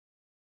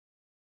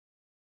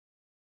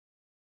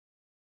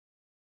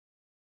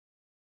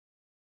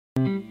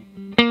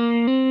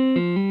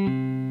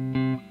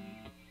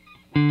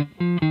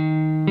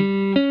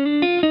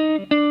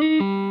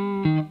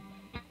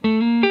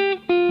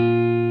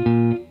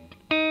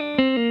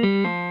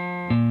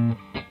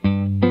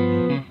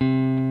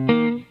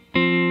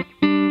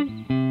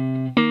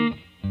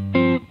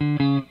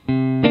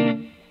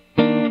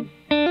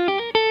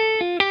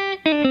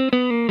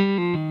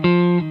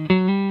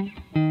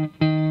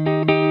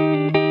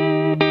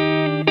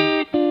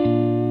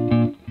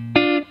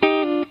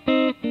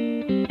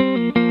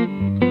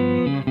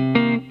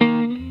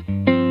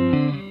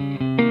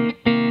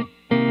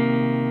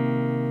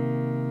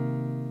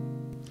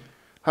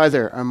Hi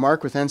there, I'm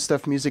Mark with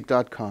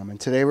nstuffmusic.com, and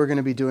today we're going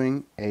to be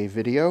doing a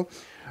video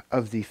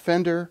of the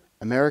Fender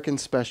American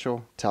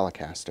Special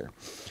Telecaster.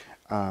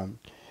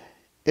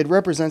 It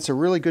represents a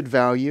really good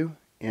value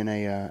in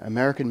a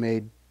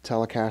American-made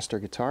Telecaster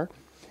guitar,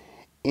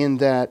 in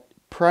that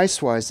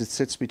price-wise it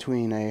sits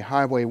between a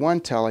Highway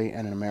 1 Tele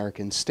and an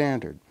American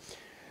Standard.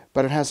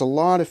 But it has a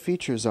lot of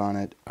features on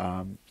it,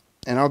 and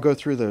I'll go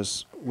through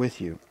those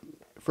with you.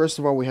 First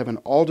of all, we have an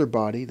Alder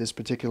body. This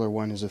particular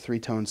one is a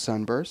 3-tone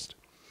Sunburst.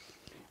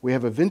 We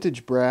have a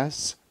vintage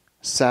brass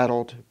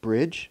saddled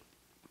bridge,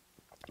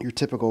 your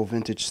typical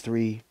vintage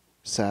 3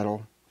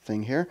 saddle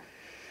thing here.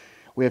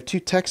 We have 2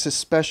 Texas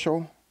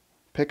Special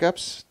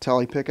pickups,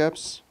 Tele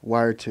pickups,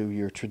 wired to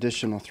your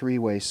traditional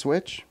 3-way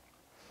switch.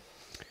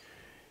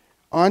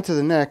 Onto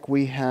the neck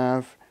we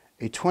have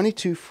a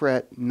 22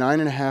 fret,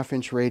 9.5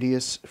 inch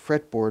radius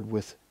fretboard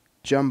with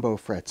jumbo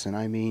frets, and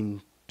I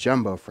mean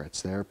jumbo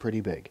frets. They're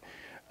pretty big.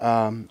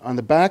 On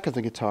the back of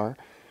the guitar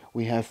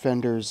we have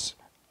Fender's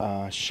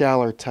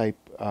Schaller type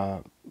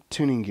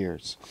tuning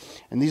gears,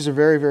 and these are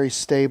very, very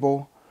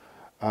stable.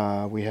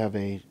 We have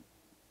a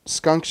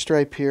skunk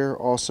stripe here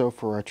also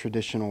for our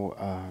traditional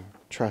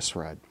truss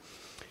rod.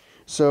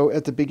 So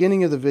at the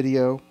beginning of the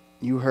video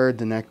you heard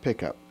the neck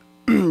pickup.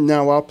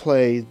 Now I'll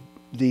play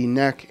the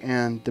neck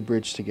and the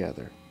bridge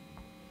together.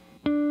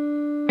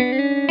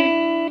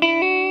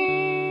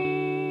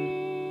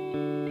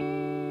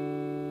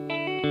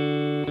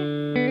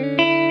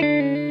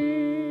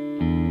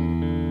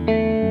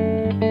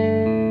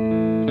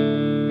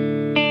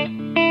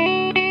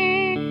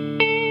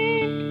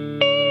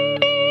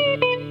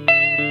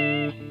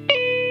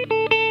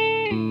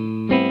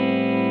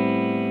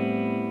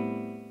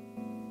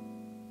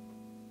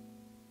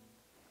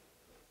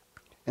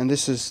 And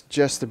this is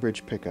just the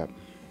bridge pickup.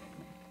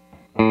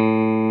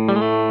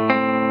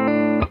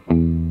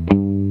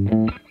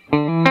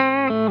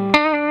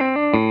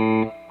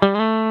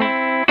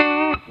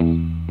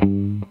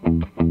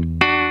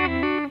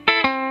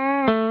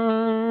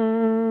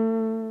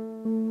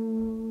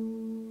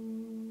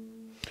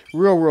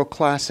 Real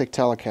classic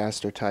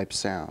Telecaster type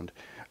sound.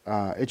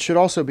 It should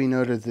also be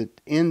noted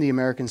that in the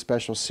American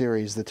Special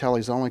Series, the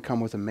Teles only come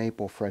with a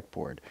maple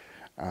fretboard,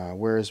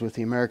 whereas with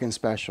the American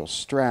Special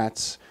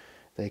Strats,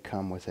 they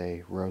come with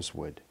a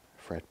rosewood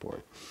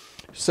fretboard.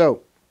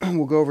 So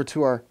we'll go over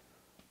to our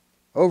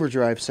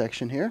overdrive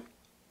section here,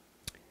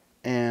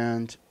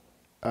 and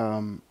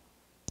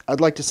I'd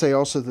like to say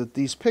also that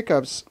these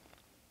pickups,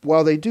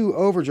 while they do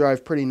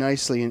overdrive pretty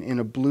nicely in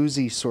a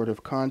bluesy sort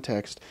of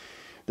context,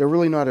 they're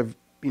really not a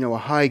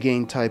high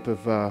gain type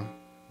of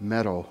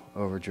metal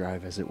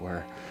overdrive, as it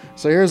were.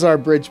 So here's our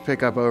bridge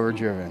pickup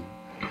overdriven.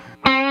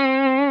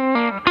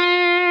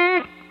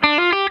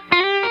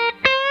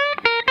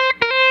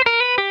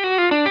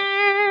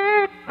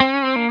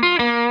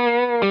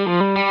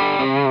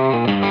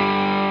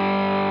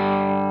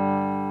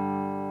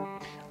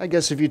 I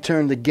guess if you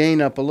turn the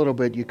gain up a little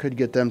bit, you could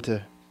get them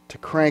to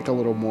crank a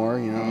little more,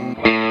 you know.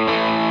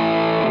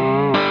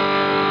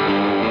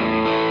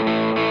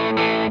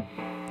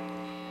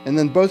 And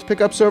then both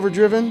pickups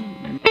overdriven.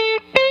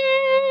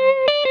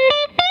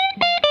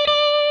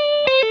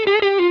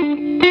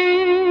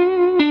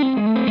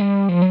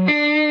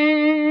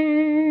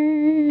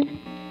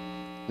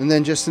 And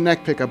then just the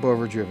neck pickup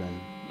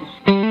overdriven.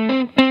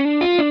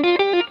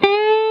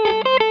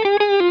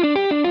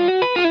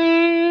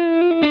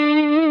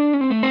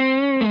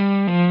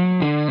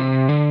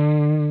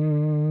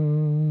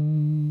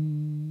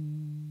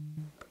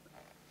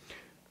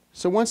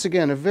 So once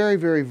again, a very,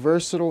 very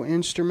versatile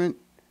instrument,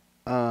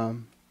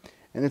 and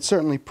it's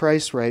certainly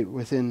priced right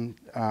within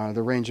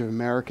the range of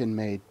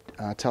American-made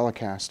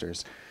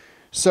Telecasters.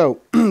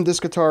 So this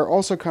guitar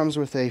also comes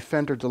with a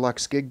Fender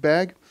Deluxe gig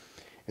bag.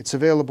 It's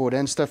available at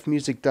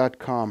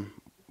nstuffmusic.com.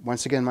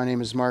 Once again, my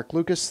name is Mark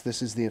Lucas.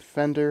 This is the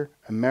Fender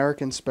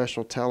American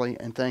Special Tele,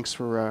 and thanks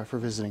for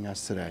visiting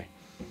us today.